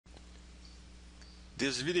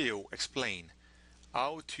This video explains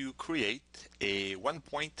how to create a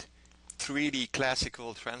 1-point 3D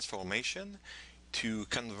classical transformation to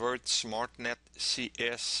convert SmartNet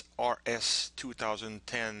CSRS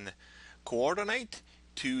 2010 coordinate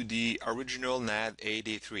to the original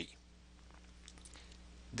NAD83.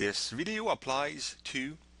 This video applies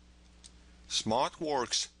to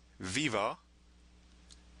SmartWorks Viva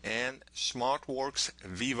and SmartWorks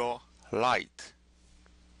Viva Lite.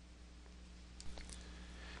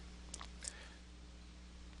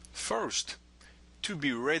 First, to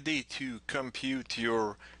be ready to compute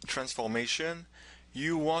your transformation,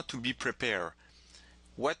 you want to be prepared.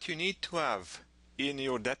 What you need to have in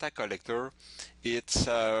your data collector, it's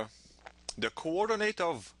the coordinate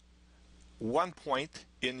of one point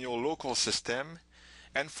in your local system,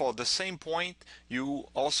 and for the same point you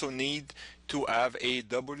also need to have a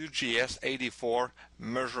WGS84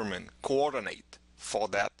 measurement coordinate for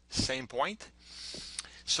that same point.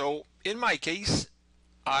 So in my case,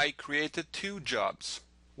 I created two jobs,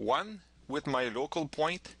 one with my local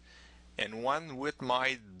point and one with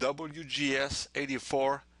my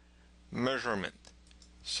WGS84 measurement.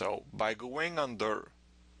 So by going under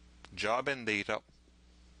job and data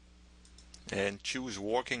and choose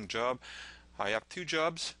working job, I have two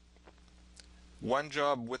jobs, one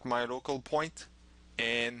job with my local point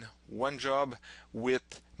and one job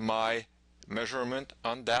with my measurement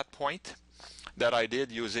on that point that I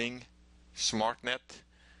did using SmartNet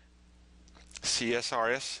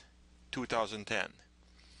CSRS 2010.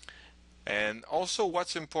 And also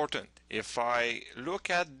what's important, if I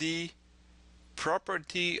look at the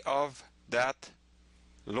property of that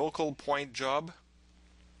local point job,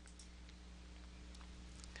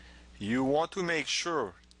 you want to make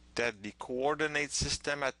sure that the coordinate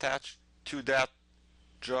system attached to that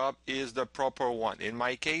job is the proper one. In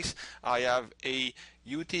my case, I have a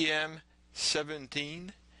UTM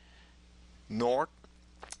 17 north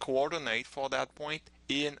coordinate for that point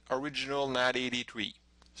in original NAD83.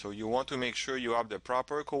 So you want to make sure you have the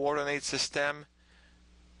proper coordinate system,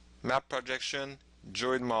 map projection,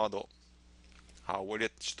 geoid model. How will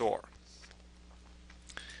it store?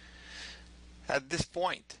 At this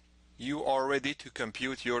point, you are ready to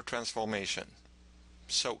compute your transformation.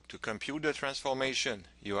 So to compute the transformation,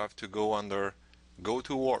 you have to go under Go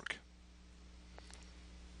to Work,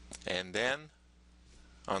 and then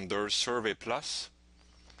under Survey Plus,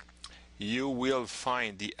 you will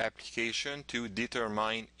find the application to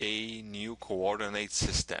determine a new coordinate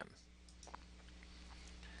system.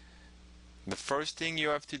 The first thing you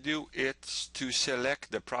have to do is to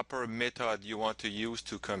select the proper method you want to use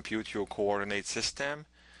to compute your coordinate system.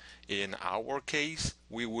 In our case,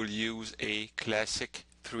 we will use a classic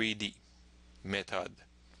 3D method.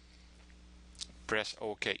 Press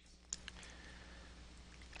OK.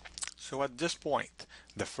 So at this point,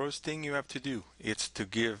 the first thing you have to do is to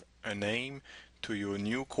give a name to your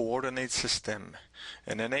new coordinate system,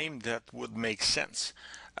 and a name that would make sense,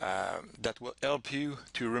 that will help you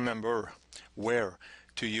to remember where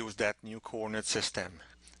to use that new coordinate system.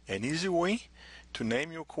 An easy way to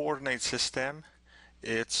name your coordinate system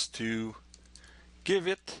is to give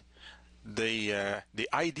it the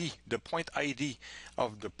ID, the point ID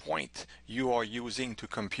of the point you are using to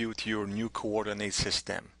compute your new coordinate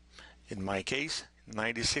system. In my case,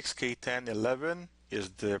 96K1011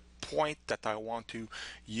 is the point that I want to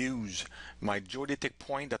use, my geodetic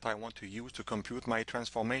point that I want to use to compute my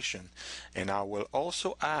transformation. And I will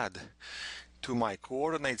also add to my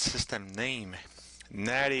coordinate system name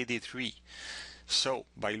NAD83. So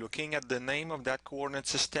by looking at the name of that coordinate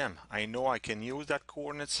system, I know I can use that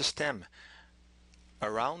coordinate system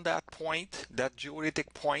around that point, that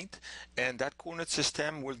geodetic point, and that coordinate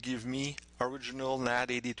system will give me original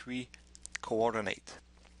NAD83 coordinate.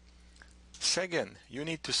 Second, you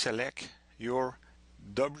need to select your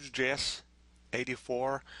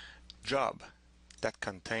WGS84 job that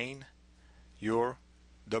contain your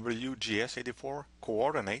WGS84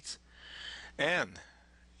 coordinates, and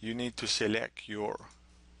you need to select your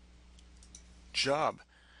job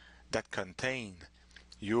that contain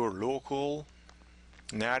your local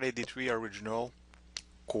NAD83 original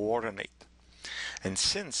coordinate. And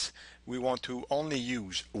since we want to only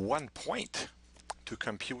use one point to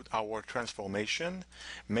compute our transformation,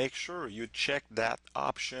 make sure you check that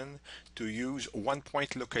option to use one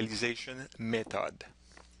point localization method.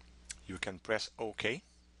 You can press OK.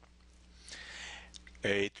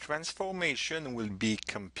 A transformation will be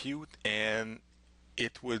compute and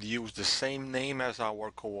it will use the same name as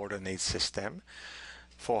our coordinate system.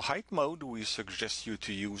 For height mode, we suggest you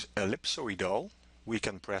to use ellipsoidal. We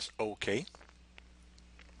can press OK.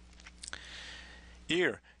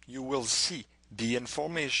 Here you will see the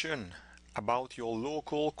information about your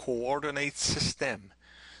local coordinate system.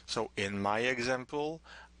 So in my example,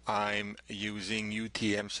 I'm using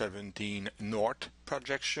UTM-17 North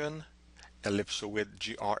projection, ellipsoid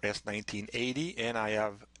GRS 1980, and I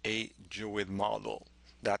have a geoid model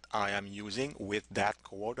that I am using with that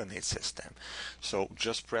coordinate system. So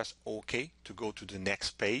just press OK to go to the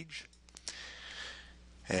next page.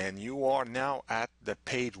 And you are now at the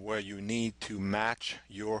page where you need to match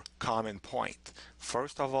your common point.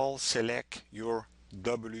 First of all, select your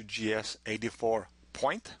WGS 84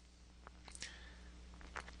 point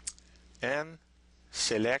and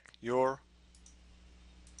select your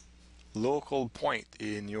local point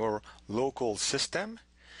in your local system.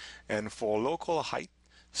 And for local height,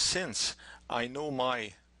 since I know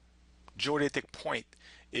my geodetic point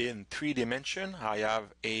in 3 dimension, I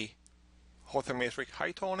have a orthometric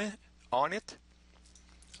height on it.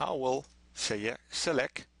 I will say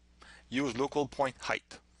select use local point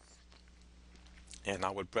height, and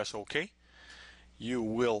I will press OK. You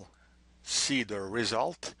will see the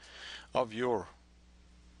result of your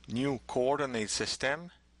new coordinate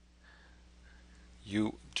system.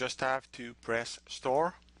 You just have to press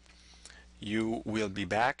store. You will be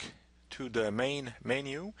back to the main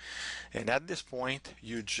menu, and at this point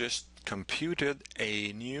you just computed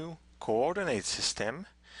a new coordinate system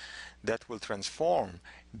that will transform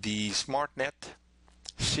the SmartNet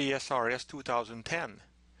CSRS 2010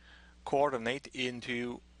 coordinate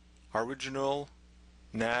into original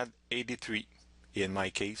NAD 83, in my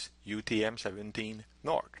case UTM 17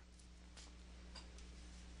 North.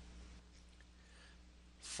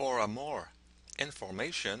 For more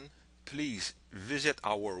information, please visit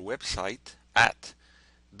our website at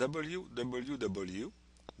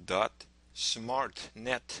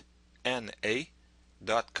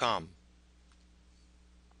www.smartnetna.com.